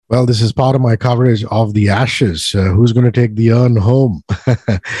Well, this is part of my coverage of the Ashes. Who's going to take the urn home?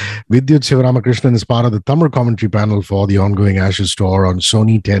 Vidyut Sivaramakrishnan is part of the Tamil commentary panel for the ongoing Ashes tour on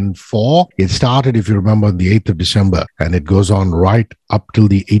Sony 10-4. It started, if you remember, on the 8th of December, and it goes on right up till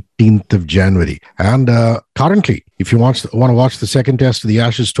the 18th of January. And currently, if you want to watch the second test of the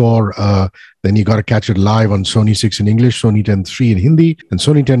Ashes tour, then you got to catch it live on Sony 6 in English, Sony 10-3 in Hindi, and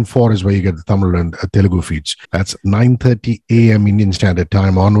Sony 10-4 is where you get the Tamil and Telugu feeds. That's 9:30 a.m. Indian Standard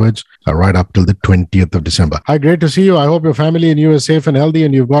Time onwards, right up till the 20th of December. Hi, great to see you. I hope your family and you are safe and healthy,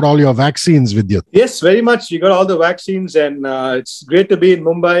 and you've got all your vaccines with you. Yes, very much. You got all the vaccines, and it's great to be in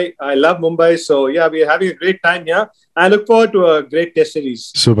Mumbai. I love Mumbai. So, yeah, we're having a great time here. I look forward to a great test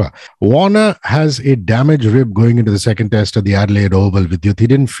series. Super. Warner has a damaged rib going into the second test at the Adelaide Oval. Vidyut, he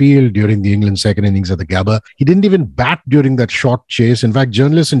didn't field during the England second innings at the Gabba. He didn't even bat during that short chase. In fact,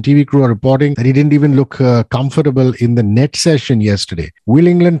 journalists and TV crew are reporting that he didn't even look comfortable in the net session yesterday. Will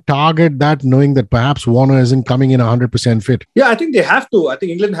England target that, knowing that perhaps Warner isn't coming in 100% fit? Yeah, I think they have to. I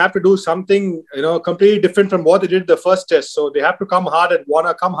think England have to do something, completely different from what they did the first test. So they have to come hard at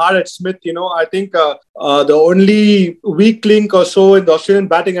Warner, come hard at Smith. I think the only weak link or so in the Australian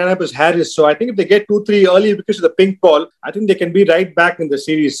batting lineup is Harris. So I think if they get 2-3 early wickets of the pink ball, I think they can be right back in the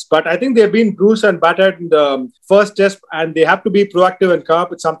series. But I think they've been bruised and battered in the first test, and they have to be proactive and come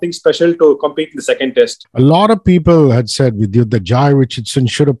up with something special to compete in the second test. A lot of people had said with you that Jai Richardson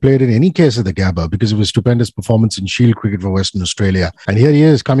should have played in any case at the Gabba because of his stupendous performance in Shield cricket for Western Australia. And here he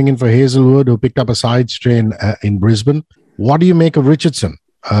is coming in for Hazelwood, who picked up a side strain in Brisbane. What do you make of Richardson?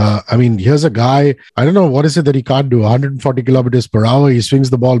 Here's a guy, I don't know, what is it that he can't do? 140 kilometers per hour. He swings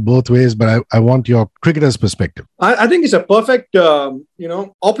the ball both ways, but I want your cricketer's perspective. I think it's a perfect,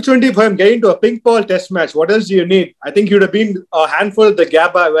 opportunity for him getting to a pink ball test match. What else do you need? I think he would have been a handful at the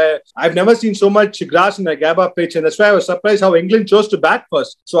Gabba, where I've never seen so much grass in a Gabba pitch. And that's why I was surprised how England chose to bat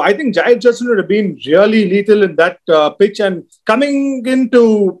first. So I think Jai Richardson would have been really lethal in that pitch. And coming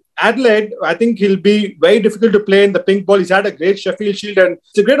into Adelaide, I think he'll be very difficult to play in the pink ball. He's had a great Sheffield Shield, and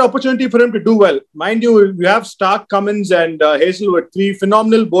it's a great opportunity for him to do well. Mind you, you have Stark, Cummins, and Hazelwood, three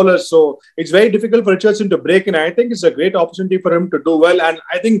phenomenal bowlers. So it's very difficult for Richardson to break in. I think it's a great opportunity for him to do well. And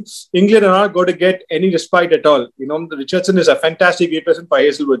I think England are not going to get any respite at all. Richardson is a fantastic replacement for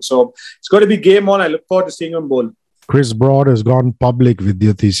Hazelwood. So it's going to be game on. I look forward to seeing him bowl. Chris Broad has gone public with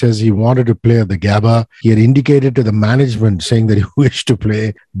it. He says he wanted to play at the Gabba. He had indicated to the management saying that he wished to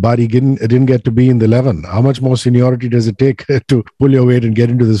play, but he didn't get to be in the 11. How much more seniority does it take to pull your weight and get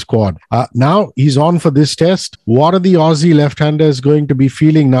into the squad? Now he's on for this test. What are the Aussie left-handers going to be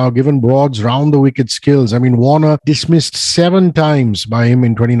feeling now, given Broad's round-the-wicket skills? I mean, Warner dismissed 7 times by him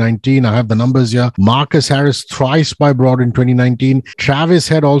in 2019. I have the numbers here. Marcus Harris thrice by Broad in 2019. Travis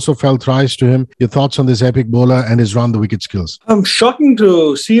Head also fell thrice to him. Your thoughts on this epic bowler and his round-the-wicket skills? Shocking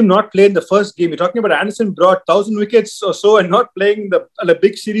to see him not play in the first game. You're talking about Anderson Broad, 1,000 wickets or so, and not playing the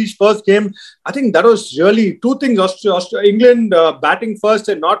big series first game. I think that was really two things. England batting first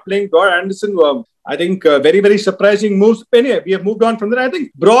and not playing Broad. Anderson were, I think, very, very surprising moves. Anyway, we have moved on from that. I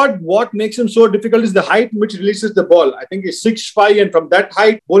think Broad, what makes him so difficult is the height in which he releases the ball. I think he's 6'5", and from that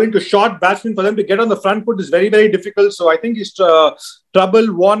height, bowling to short batsmen, for them to get on the front foot is very, very difficult. So I think he's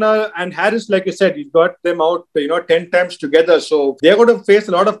trouble. Warner and Harris, like I said, he's got them out 10 times together, so they're going to face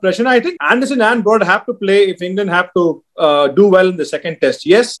a lot of pressure. And I think Anderson and Broad have to play if England have to do well in the second test.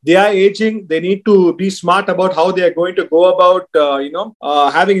 Yes, they are aging. They need to be smart about how they are going to go about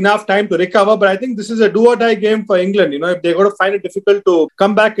having enough time to recover. But I think this is a do or die game for England. If they're going to find it difficult to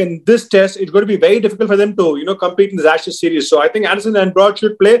come back in this test, it's going to be very difficult for them to compete in this Ashes series. So I think Anderson and Broad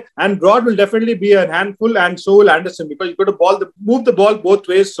should play, and Broad will definitely be a handful, and so will Anderson, because you've got to move the ball both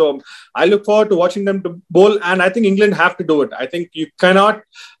ways. So I look forward to watching them to bowl, and I think England have to do it. I think you cannot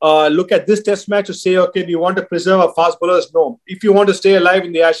look at this test match to say, okay, do you want to preserve our fast bowlers? No. If you want to stay alive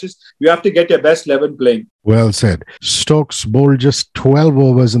in the Ashes, you have to get your best 11 playing. Well said. Stokes bowled just 12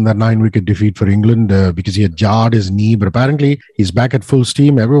 overs in that 9-wicket defeat for England because he had jarred his knee, but apparently he's back at full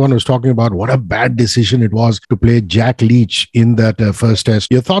steam. Everyone was talking about what a bad decision it was to play Jack Leach in that first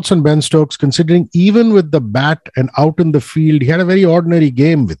test. Your thoughts on Ben Stokes, considering even with the bat and out in the field, he had a very ordinary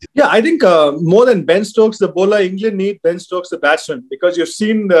game with it? Yeah, I think more than Ben Stokes, the bowler, England need Ben Stokes, the batsman, because you've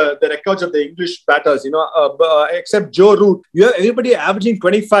seen the records of the English batters, except Joe Root. You have everybody averaging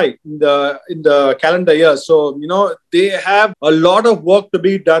 25 in the calendar year. So, they have a lot of work to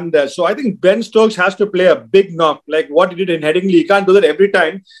be done there. So I think Ben Stokes has to play a big knock, like what he did in Headingley. He can't do that every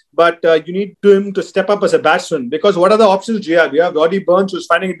time, but you need him to step up as a batsman, because what are the options you have? You have Roddy Burns, who's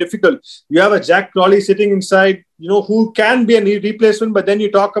finding it difficult. You have a Jack Crawley sitting inside, who can be a knee replacement, but then you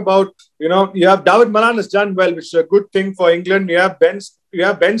talk about, You have David Malan has done well, which is a good thing for England. You have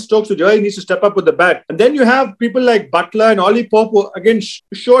Ben Stokes, who really needs to step up with the bat. And then you have people like Butler and Ollie Pope, who again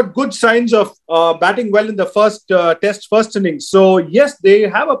showed good signs of batting well in the first innings. So yes, they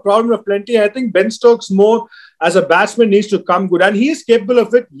have a problem of plenty. I think Ben Stokes more as a batsman needs to come good, and he is capable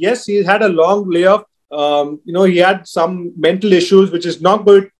of it. Yes, he had a long layoff. He had some mental issues, which is not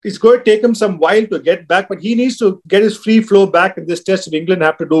good. It's going to take him some while to get back, but he needs to get his free flow back in this test if England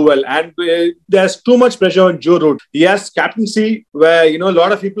have to do well. And there's too much pressure on Joe Root. He has captaincy where, a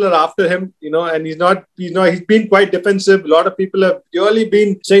lot of people are after him, and he's been quite defensive. A lot of people have really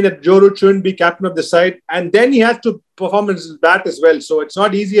been saying that Joe Root shouldn't be captain of the side. And then he has to perform his bat as well. So it's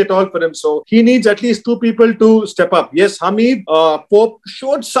not easy at all for him. So he needs at least two people to step up. Yes, Hamid, Pope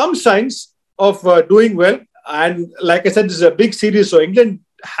showed some signs of doing well, and like I said, this is a big series, so England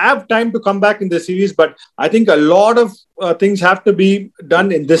have time to come back in the series, but I think a lot of things have to be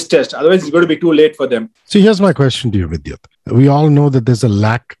done in this test, otherwise it's going to be too late for them. So here's my question to you, Vidyut. We all know that there's a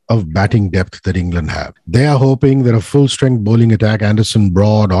lack of batting depth that England have. They are hoping that a full-strength bowling attack, Anderson,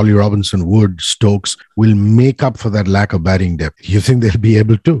 Broad, Ollie Robinson, Wood, Stokes, will make up for that lack of batting depth. You think they'll be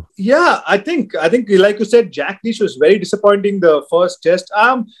able to? Yeah, I think like you said, Jack Leach was very disappointing the first test.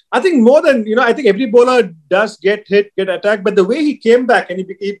 I think more than, I think every bowler does get hit, get attacked, but the way he came back and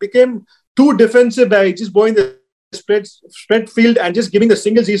he became too defensive by just bowling the spread field and just giving the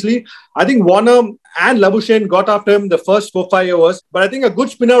singles easily. I think Warner and Labuschagne got after him the first 4-5 overs, but I think a good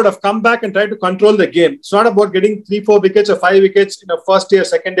spinner would have come back and tried to control the game. It's not about getting 3-4 wickets or 5 wickets in a first day or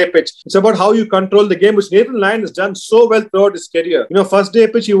second day pitch. It's about how you control the game, which Nathan Lyon has done so well throughout his career. First day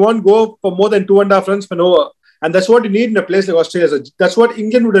pitch, he won't go for more than 2.5 runs per over. And that's what you need in a place like Australia. That's what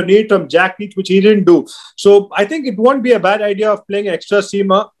England would have needed from Jack Leach, which he didn't do. So I think it won't be a bad idea of playing extra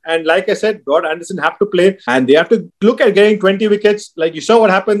seamer. And like I said, Rod Anderson have to play. And they have to look at getting 20 wickets. Like you saw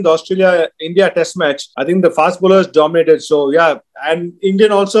what happened in the Australia-India test match. I think the fast bowlers dominated. So yeah, and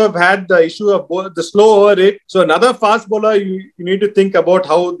England also have had the issue of the slow over rate. So another fast bowler, you need to think about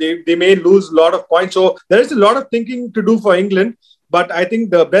how they may lose a lot of points. So there is a lot of thinking to do for England. But I think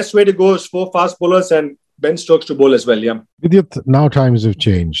the best way to go is 4 fast bowlers and Ben Stokes to bowl as well, yeah. Vidyut, now times have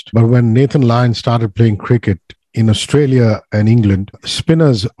changed. But when Nathan Lyon started playing cricket in Australia and England,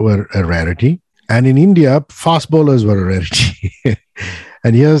 spinners were a rarity. And in India, fast bowlers were a rarity.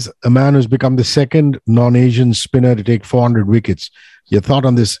 And here's a man who's become the second non-Asian spinner to take 400 wickets. Your thought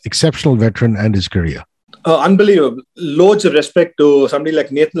on this exceptional veteran and his career? Unbelievable. Loads of respect to somebody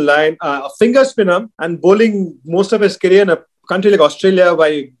like Nathan Lyon, a finger spinner and bowling most of his career in a country like Australia,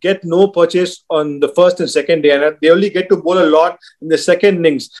 where you get no purchase on the first and second day, and they only get to bowl a lot in the second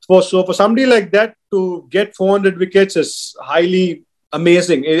innings. So for somebody like that to get 400 wickets is highly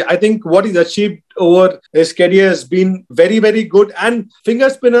amazing. I think what he's achieved over his career has been very, very good. And finger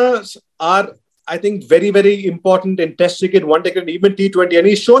spinners are, I think, very, very important in Test cricket, one day, even T20. And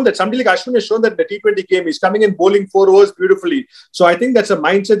he's shown that somebody like Ashwin has shown that in the T20 game, he's coming in bowling 4 overs beautifully. So I think that's a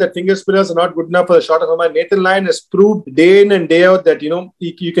mindset that finger spinners are not good enough for the shorter format. Nathan Lyon has proved day in and day out that,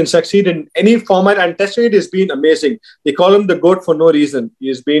 you can succeed in any format. And Test cricket has been amazing. They call him the GOAT for no reason. He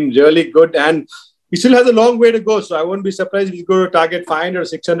has been really good. And he still has a long way to go, so I won't be surprised if he's going to target 500 or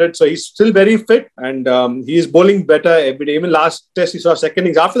 600. So he's still very fit, and he's bowling better every day. Even last test, he saw second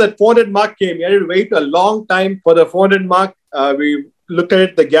innings. After that 400 mark came, he had to wait a long time for the 400 mark. We looked at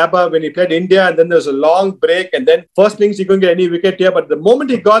it, the Gabba, when he played India, and then there was a long break, and then first innings, he couldn't get any wicket here. But the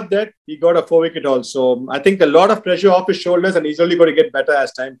moment he got that, he got a 4-wicket haul. So I think a lot of pressure off his shoulders, and he's only going to get better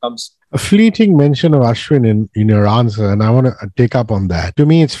as time comes. A fleeting mention of Ashwin in your answer, and I want to take up on that. To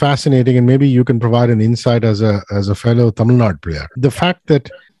me, it's fascinating, and maybe you can provide an insight as a fellow Tamil Nadu player. The fact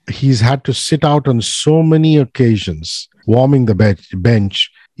that he's had to sit out on so many occasions, warming the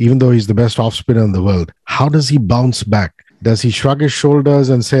bench, even though he's the best off spinner in the world. How does he bounce back? Does he shrug his shoulders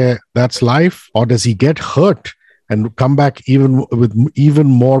and say, that's life? Or does he get hurt and come back with even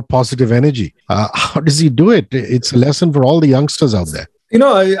more positive energy? How does he do it? It's a lesson for all the youngsters out there.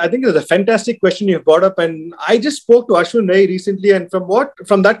 I think it's a fantastic question you've brought up. And I just spoke to Ashwin very recently. And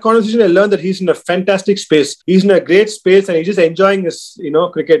from that conversation, I learned that he's in a fantastic space. He's in a great space and he's just enjoying his,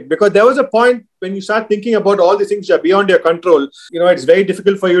 cricket. Because there was a point when you start thinking about all these things that are beyond your control, it's very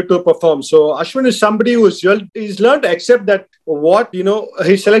difficult for you to perform. So Ashwin is somebody he's learned to accept that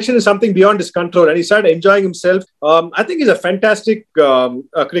his selection is something beyond his control, and he started enjoying himself. I think he's a fantastic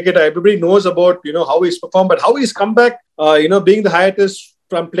cricketer. Everybody knows about, how he's performed, but how he's come back, being the hiatus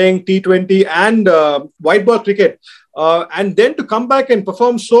from playing T20 and white ball cricket. And then to come back and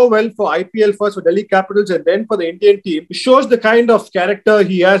perform so well for IPL first for Delhi Capitals and then for the Indian team shows the kind of character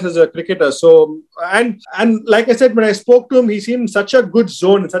he has as a cricketer. So, and like I said, when I spoke to him, he seemed in such a good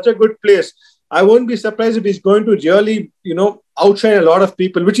zone, such a good place. I won't be surprised if he's going to really, outshine a lot of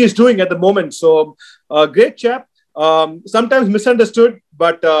people, which he's doing at the moment. So, great chap. Sometimes misunderstood,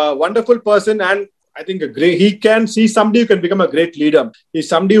 but wonderful person. And I think he can see somebody who can become a great leader. He's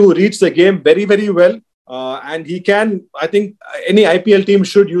somebody who reads the game very, very well. And he can, I think any IPL team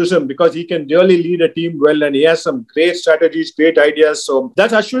should use him because he can really lead a team well and he has some great strategies, great ideas. So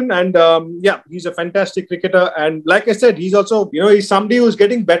that's Ashwin. And he's a fantastic cricketer. And like I said, he's also, he's somebody who's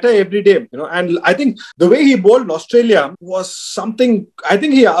getting better every day. And I think the way he bowled in Australia was something, I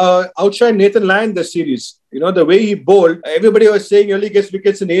think he outshined Nathan Lyon this series. The way he bowled, everybody was saying he only gets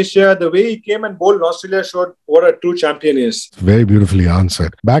wickets in Asia. The way he came and bowled in Australia showed what a true champion is. Very beautifully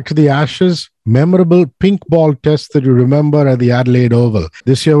answered. Back to the Ashes. Memorable pink ball test that you remember at the Adelaide Oval.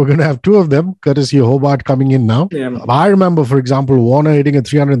 This year, we're going to have two of them, courtesy of Hobart coming in now. Yeah. I remember, for example, Warner hitting a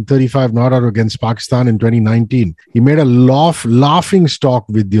 335 not out against Pakistan in 2019. He made a laughing stock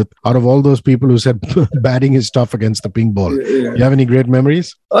Vidyut out of all those people who said batting is tough against the pink ball. Yeah. You have any great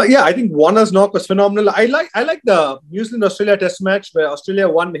memories? I think Warner's knock was phenomenal. I like the New Zealand-Australia test match where Australia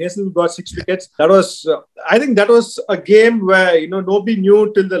won. Hazel got 6 wickets. That was, I think that was a game where, nobody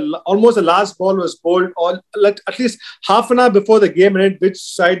knew till almost the last ball was bowled, or at least half an hour before the game ended, which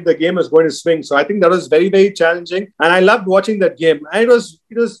side the game was going to swing. So I think that was very, very challenging. And I loved watching that game. And it was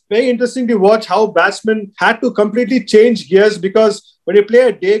very interesting to watch how batsmen had to completely change gears because when you play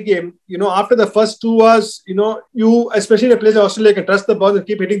a day game, after the first 2 hours, you, especially in a place like Australia, can trust the ball and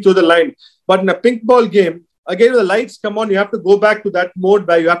keep hitting through the line. But in a pink ball game, again, when the lights come on, you have to go back to that mode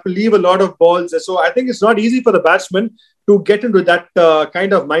where you have to leave a lot of balls. So I think it's not easy for the batsman to get into that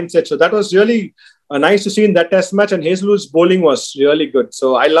kind of mindset. So that was really nice to see in that test match. And Hazelwood's bowling was really good.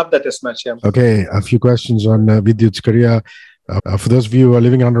 So I love that test match. Yeah. Okay, a few questions on Vidyut's career. For those of you who are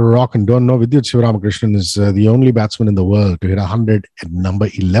living under a rock and don't know, Vidyut Sivaramakrishnan is the only batsman in the world to hit 100 at number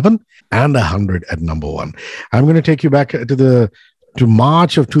 11 and 100 at number 1. I'm going to take you back to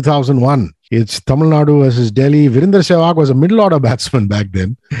March of 2001. It's Tamil Nadu versus Delhi. Virender Sehwag was a middle order batsman back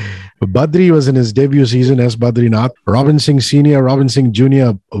then. Badri was in his debut season as Badrinath. Robin Singh Senior, Robin Singh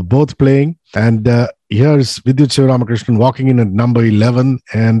Junior, both playing. And here's Vidyut Sivaramakrishnan walking in at number 11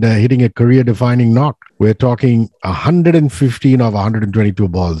 and hitting a career-defining knock. We're talking 115 of 122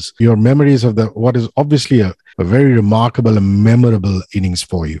 balls. Your memories of what is obviously a very remarkable and memorable innings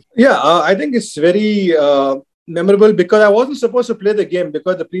for you. Yeah, I think it's very memorable because I wasn't supposed to play the game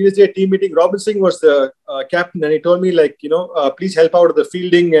because the previous day team meeting, Robin Singh was the captain and he told me please help out with the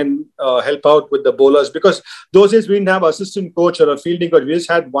fielding and help out with the bowlers because those days we didn't have assistant coach or a fielding coach. We just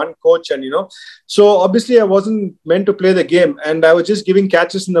had one coach and, so obviously I wasn't meant to play the game and I was just giving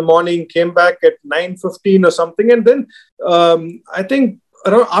catches in the morning, came back at 9:15 or something. And then I think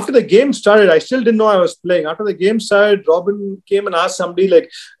after the game started, I still didn't know I was playing. After the game started, Robin came and asked somebody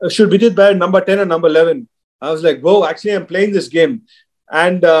should Vidyut bat number 10 or number 11? I was like, whoa, actually, I'm playing this game.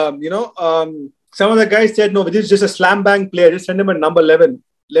 And, some of the guys said, no, Vidyut is just a slam bang player. Just send him at number 11.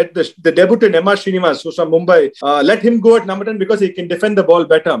 Let the debutant, M.R. Srinivas, who's from Mumbai, let him go at number 10 because he can defend the ball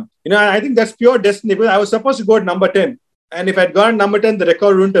better. And I think that's pure destiny because I was supposed to go at number 10. And if I'd gone number 10, the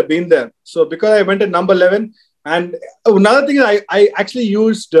record wouldn't have been there. So because I went at number 11, and another thing is I actually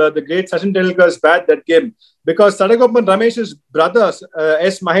used the great Sachin Tendulkar's bat that game because Sadagopan Ramesh's brother,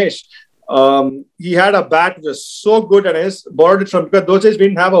 S. Mahesh, he had a bat which was so good and I just borrowed it from because those days we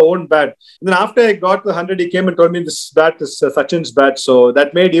didn't have our own bat. And then after I got the 100, he came and told me this bat is Sachin's bat. So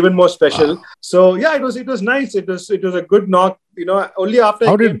that made it even more special. Wow. So yeah, it was nice. It was a good knock. Only after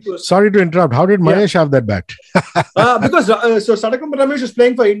sorry to interrupt. How did Mahesh have that bat? Because Sadagopan Ramesh was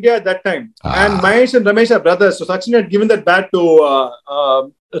playing for India at that time. And Mahesh and Ramesh are brothers. So Sachin had given that bat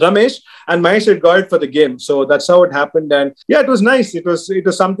to Ramesh and Mahesh had got it for the game. So that's how it happened. And yeah, it was nice. It was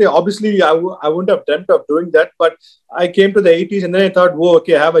something, obviously I wouldn't have dreamt of doing that, but I came to the 80s and then I thought, whoa,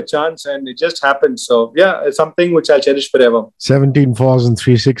 okay, I have a chance and it just happened. So yeah, it's something which I'll cherish forever. 17 fours and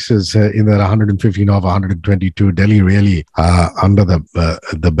 3 sixes in that 115 of 122. Delhi really under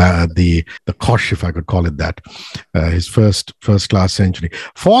the cosh, if I could call it that. His first class century.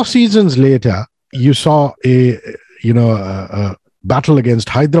 4 seasons later, you saw a battle against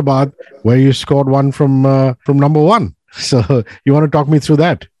Hyderabad where you scored one from number 1. So you want to talk me through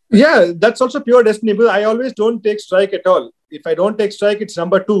that? Yeah, that's also pure destiny because I always don't take strike at all. If I don't take strike, it's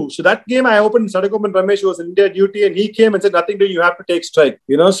number 2. So that game I opened, Sadagopan Ramesh was in India duty and he came and said, nothing doing, you have to take strike.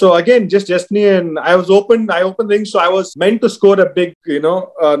 So again, just destiny. And I opened rings. So I was meant to score a big,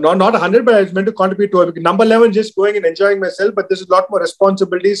 not 100, but I was meant to contribute to it. Number 11, just going and enjoying myself. But there's a lot more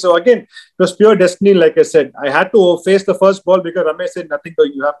responsibility. So again, it was pure destiny. Like I said, I had to face the first ball because Ramesh said, nothing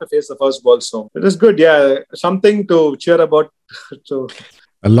doing, you have to face the first ball. So it was good. Yeah, something to cheer about. So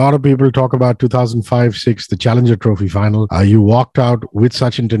a lot of people talk about 2005-06, the Challenger Trophy final. You walked out with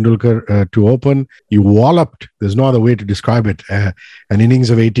Sachin Tendulkar to open. You walloped, there's no other way to describe it, an innings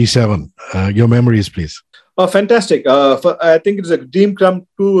of 87. Your memories, please. Oh, fantastic. I think it was a dream come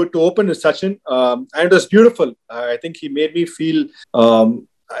to open with Sachin. And it was beautiful. I think he made me feel...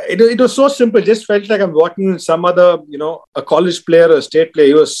 It was so simple. Just felt like I'm walking with some other, a college player or a state player.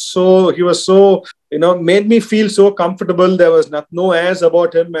 He was so, made me feel so comfortable. There was no airs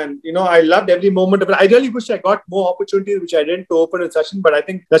about him. And, I loved every moment of it. I really wish I got more opportunities, which I didn't, to open with Sachin. But I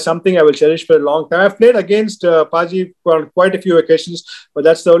think that's something I will cherish for a long time. I've played against Paji on quite a few occasions, but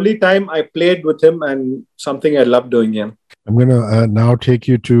that's the only time I played with him and something I love doing. Yeah. I'm going to now take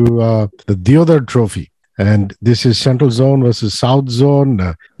you to the Vidyut Trophy. And this is Central Zone versus South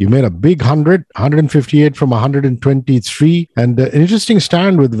Zone. You made a big 158 from 123. And an interesting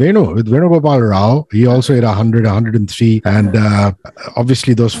stand with Venugopal Rao. He also hit 100, 103. And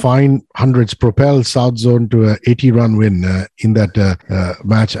obviously those fine hundreds propelled South Zone to an 80-run win in that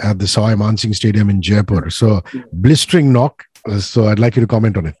match at the Sawai Mansingh Stadium in Jaipur. So blistering knock. So I'd like you to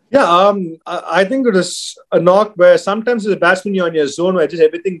comment on it. Yeah, I think it was a knock where sometimes as a batsman you're on your zone where just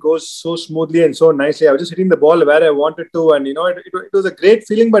everything goes so smoothly and so nicely. I was just hitting the ball where I wanted to, and it was a great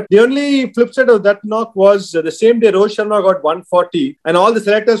feeling. But the only flip side of that knock was the same day Rohit Sharma got 140, and all the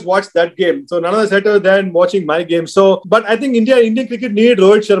selectors watched that game. So none of the selectors were there watching my game. So, but I think Indian cricket needed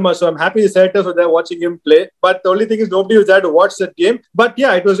Rohit Sharma, so I'm happy the selectors were there watching him play. But the only thing is nobody was there to watch that game. But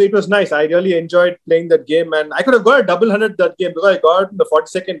yeah, it was nice. I really enjoyed playing that game, and I could have got a double 100 that game because I got the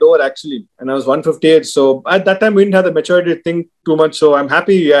 42nd over actually, and I was 158. So at that time we didn't have the maturity to think too much. So I'm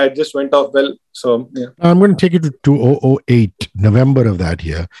happy. Yeah, it just went off well. So yeah, I'm going to take you to 2008, November of that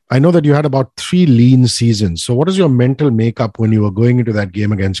year. I know that you had about 3 lean seasons. So what is your mental makeup when you were going into that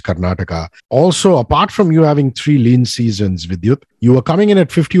game against Karnataka? Also, apart from you having 3 lean seasons, Vidyut, you were coming in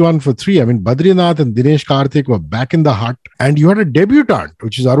at 51 for 3. I mean, Badrinath and Dinesh Karthik were back in the hut, and you had a debutant,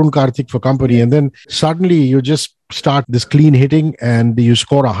 which is Arun Karthik for company. And then suddenly you just start this clean hitting and you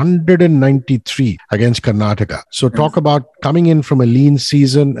score 193 against Karnataka. So talk about coming in from a lean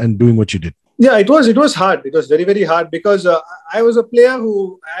season and doing what you did. Yeah, it was hard. It was very, very hard because I was a player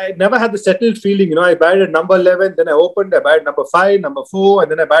who I never had the settled feeling. I batted at number 11, then I opened, I batted number 5, number 4,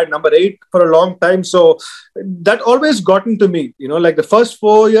 and then I batted number 8 for a long time. So that always got into me. Like the first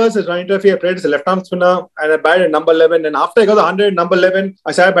 4 years as Ranji Trophy, I played as a left-arm spinner and I batted at number 11. And after I got the 100 number 11,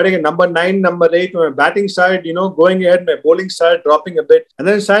 I started batting at number 9, number 8. My batting side, going ahead, my bowling side dropping a bit. And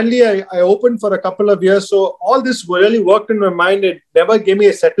then suddenly I opened for a couple of years. So all this really worked in my mind. It never gave me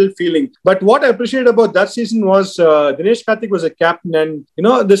a settled feeling. But what I appreciated about that season was Dinesh Karthik was a captain, and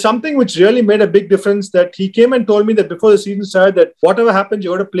there's something which really made a big difference, that he came and told me that before the season started that whatever happens,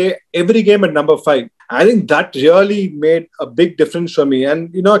 you got to play every game at number 5. I think that really made a big difference for me.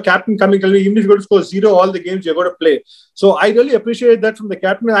 And, a captain coming, telling me, even if you're going to score 0 all the games, you're going to play. So I really appreciated that from the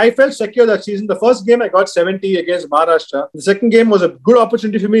captain. I felt secure that season. The first game, I got 70 against Maharashtra. The second game was a good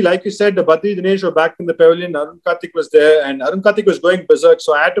opportunity for me. Like you said, the Badri Dinesh were back in the pavilion. Arun Karthik was there, and Arun Karthik was going berserk.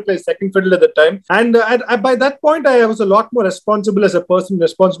 So I had to play second fiddle at the time. And by that point, I was a lot more responsible as a person,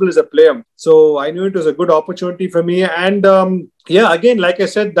 responsible as a player. So I knew it was a good opportunity for me. And yeah, again, like I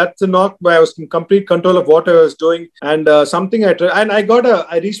said, that's a knock where I was in complete control of what I was doing, and something I tried. And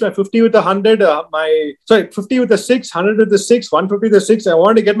I reached my 50 with 100, 50 with the 6, 100 with the 6, 150 with the 6. I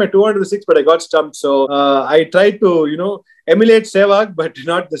wanted to get my 200 with the 6, but I got stumped. So I tried to, emulate Sehwag, but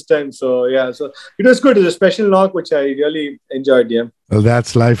not this time. So yeah, so it was good. It was a special knock, which I really enjoyed. Yeah. Well,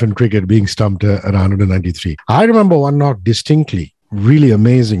 that's life in cricket, being stumped at 193. I remember one knock distinctly, really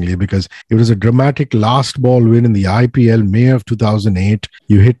amazingly, because it was a dramatic last ball win in the IPL, May of 2008.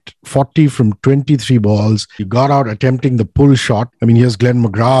 You hit 40 from 23 balls. You got out attempting the pull shot. I mean, here's Glenn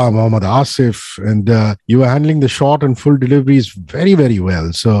McGrath, Mohammad Asif, and you were handling the short and full deliveries very, very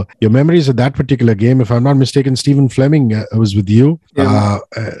well. So your memories of that particular game, if I'm not mistaken, Stephen Fleming was with you. Yeah.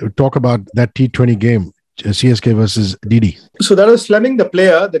 Talk about that T20 game. CSK versus DD. So that was Fleming, the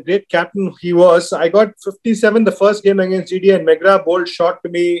player, the great captain he was. I got 57 the first game against DD, and McGrath bowled shot to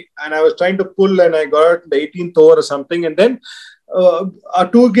me, and I was trying to pull, and I got the 18th over or something. And then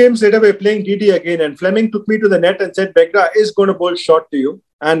 2 games later, we were playing DD again, and Fleming took me to the net and said, Begra is going to bowl short to you.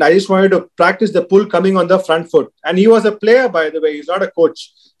 And I just wanted to practice the pull coming on the front foot. And he was a player, by the way. He's not a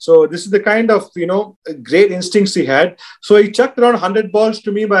coach. So this is the kind of, great instincts he had. So he chucked around 100 balls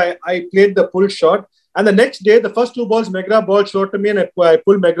to me. I played the pull shot. And the next day, the first 2 balls, Megra ball short to me, and I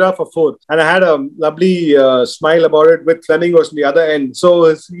pulled Megra for 4. And I had a lovely smile about it with Fleming was on the other end.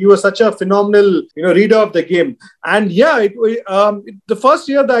 So he was such a phenomenal, reader of the game. And yeah, the first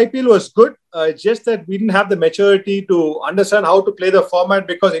year the IPL was good. It's just that we didn't have the maturity to understand how to play the format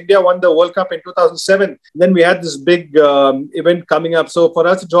because India won the World Cup in 2007. Then we had this big event coming up. So for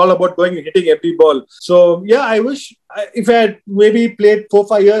us, it's all about going and hitting every ball. So yeah, I wish if I had maybe played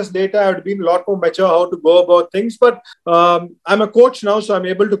 4-5 years later, I would have been a lot more mature how to go about things. But I'm a coach now, so I'm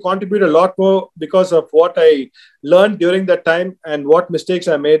able to contribute a lot more because of what I learned during that time and what mistakes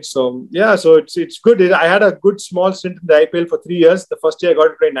I made. So yeah, so it's good. I had a good small stint in the IPL for 3 years. The first year I got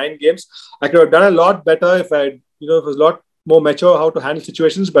to play 9 games. I could have done a lot better if I, if it was a lot more mature how to handle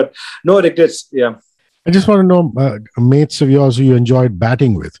situations, but no regrets. Yeah. I just want to know, mates of yours who you enjoyed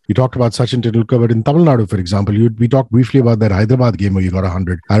batting with. You talked about Sachin Tendulkar, but in Tamil Nadu, for example, we talked briefly about that Hyderabad game where you got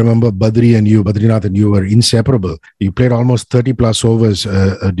 100. I remember Badrinath and you were inseparable. You played almost 30 plus overs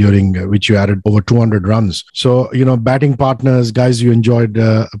during which you added over 200 runs. So, batting partners, guys you enjoyed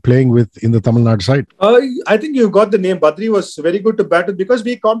playing with in the Tamil Nadu side. I think you got the name. Badri was very good to bat with because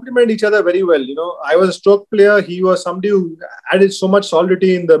we complement each other very well. I was a stroke player. He was somebody who added so much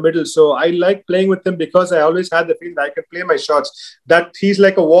solidity in the middle. So I like playing with him because I always had the feeling that I can play my shots, that he's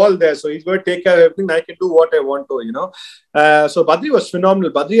like a wall there. So he's going to take care of everything. I can do what I want to, So Badri was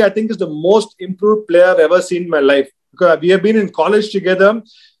phenomenal. Badri, I think, is the most improved player I've ever seen in my life. Because we have been in college together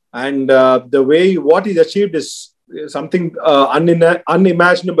and the way what he's achieved is something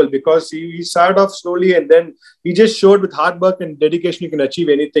unimaginable because he started off slowly and then he just showed with hard work and dedication you can achieve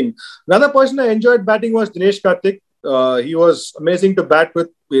anything. Another person I enjoyed batting was Dinesh Karthik. He was amazing to bat with,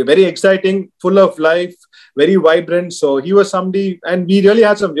 very exciting, full of life, very vibrant. So he was somebody, and we really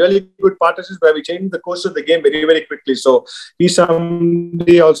had some really good partnerships where we changed the course of the game very, very quickly. So he's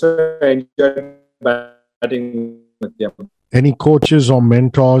somebody also I enjoyed batting with. Yeah. Any coaches or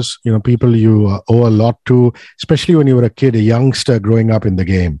mentors, people you owe a lot to, especially when you were a kid, a youngster growing up in the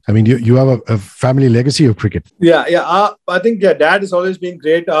game? I mean, you have a family legacy of cricket. Yeah. I think dad has always been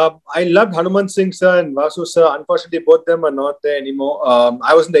great. I loved Hanuman Singh sir and Vasu sir. Unfortunately, both them are not there anymore.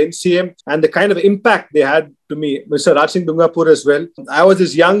 I was in the NCM and the kind of impact they had to me, Mr. Raj Singh Dungapur as well. I was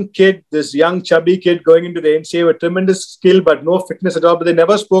this young kid, this young chubby kid going into the NCA with tremendous skill but no fitness at all. But they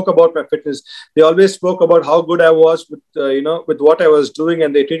never spoke about my fitness. They always spoke about how good I was with, with what I was doing,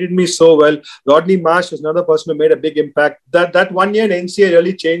 and they treated me so well. Rodney Marsh was another person who made a big impact. That 1 year in NCA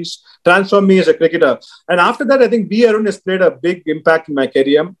really transformed me as a cricketer. And after that, I think B. Arun has played a big impact in my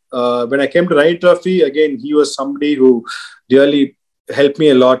career. When I came to Ranji Trophy, again, he was somebody who really helped me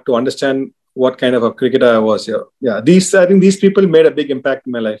a lot to understand what kind of a cricketer I was. Yeah. I think these people made a big impact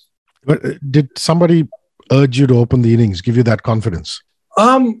in my life. But did somebody urge you to open the innings, give you that confidence?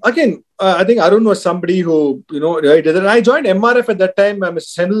 I think Arun was somebody who, really did it. I joined MRF at that time.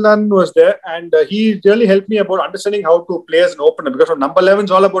 Mr. Sendilan was there and he really helped me about understanding how to play as an opener because from number 11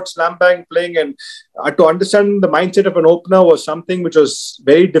 is all about slam bang playing, and to understand the mindset of an opener was something which was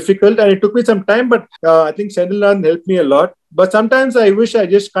very difficult and it took me some time, but I think Sendilan helped me a lot. But sometimes I wish I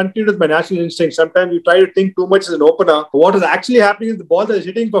just continued with my natural instinct. Sometimes you try to think too much as an opener. What was actually happening is the ball that I was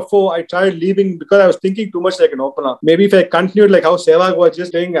hitting before, I tried leaving because I was thinking too much like an opener. Maybe if I continued like how Sehwag was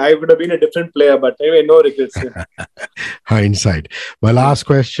just playing, I would have been a different player. But anyway, no regrets. Hindsight. My last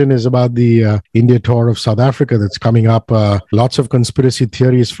question is about the India tour of South Africa that's coming up. Lots of conspiracy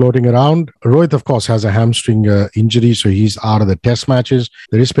theories floating around. Rohit, of course, has a hamstring injury, so he's out of the test matches.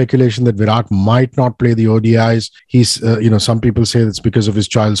 There is speculation that Virat might not play the ODIs. He's, some people say that's because of his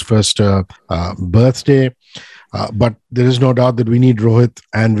child's first birthday. But there is no doubt that we need Rohit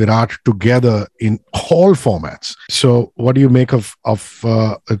and Virat together in all formats. So what do you make of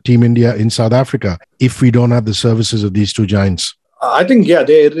Team India in South Africa if we don't have the services of these two giants? I think,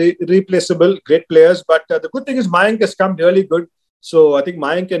 they're irreplaceable, great players. But the good thing is Mayank has come really good. So I think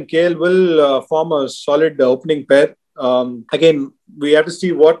Mayank and KL will form a solid opening pair. Again, we have to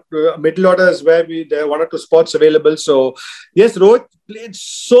see what middle order is where there are 1 or 2 spots available. So, yes, Rohit played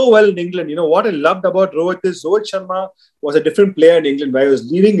so well in England. What I loved about Rohit is Rohit Sharma was a different player in England where he was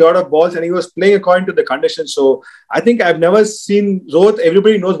leaving a lot of balls and he was playing according to the conditions. So, I think I've never seen Rohit.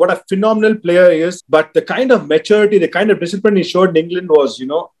 Everybody knows what a phenomenal player he is. But the kind of maturity, the kind of discipline he showed in England was,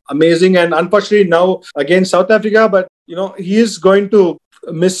 amazing. And unfortunately now against South Africa, but, he is going to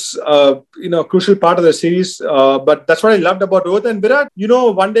miss crucial part of the series. But that's what I loved about Rohit and Virat.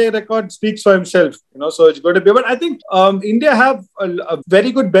 One day record speaks for himself. So it's going to be. But I think India have a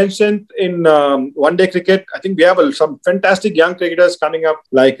very good bench strength in one day cricket. I think we have some fantastic young cricketers coming up.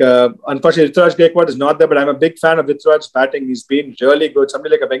 Like unfortunately, Rituraj Gaikwad is not there, but I'm a big fan of Rituraj's batting. He's been really good.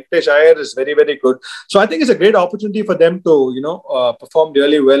 Somebody like a Venkatesh Iyer is very, very good. So I think it's a great opportunity for them to perform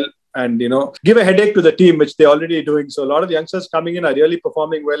really well and give a headache to the team, which they're already doing. So a lot of youngsters coming in are really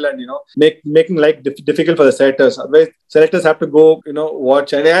performing well and making life difficult for the selectors. Otherwise, selectors have to go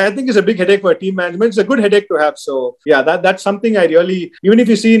watch, and I think it's a big headache for team management. It's a good headache to have. So yeah, that's something I really, even if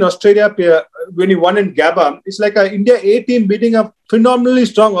you see in Australia when you won in Gabba, it's like a India A team beating a phenomenally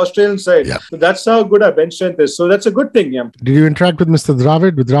strong Australian side. Yeah. So that's how good our bench strength is. So that's a good thing. Yeah. Did you interact with Mr.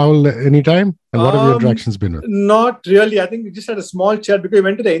 Dravid, with Rahul anytime? And what have your interactions been with? Not really. I think we just had a small chat because we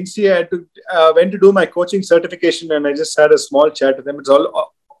went to the NCA. I had went to do my coaching certification, and I just had a small chat with them. It's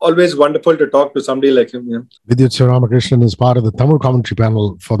always wonderful to talk to somebody like him. Yeah. Vidyut Sivaramakrishnan is part of the Tamil commentary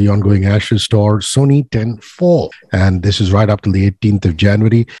panel for the ongoing Ashes tour, Sony 10-4. And this is right up till the 18th of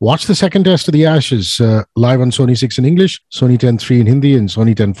January. Watch the second test of the Ashes live on Sony 6 in English, Sony 10-3 in Hindi, and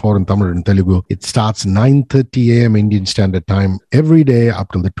Sony 10-4 in Tamil and Telugu. It starts 9:30 a.m. Indian Standard Time every day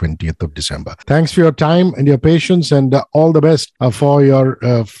up till the 20th of December. Thanks for your time and your patience, and all the best for your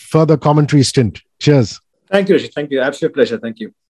further commentary stint. Cheers. Thank you, Hrishi. Thank you. Absolute pleasure. Thank you.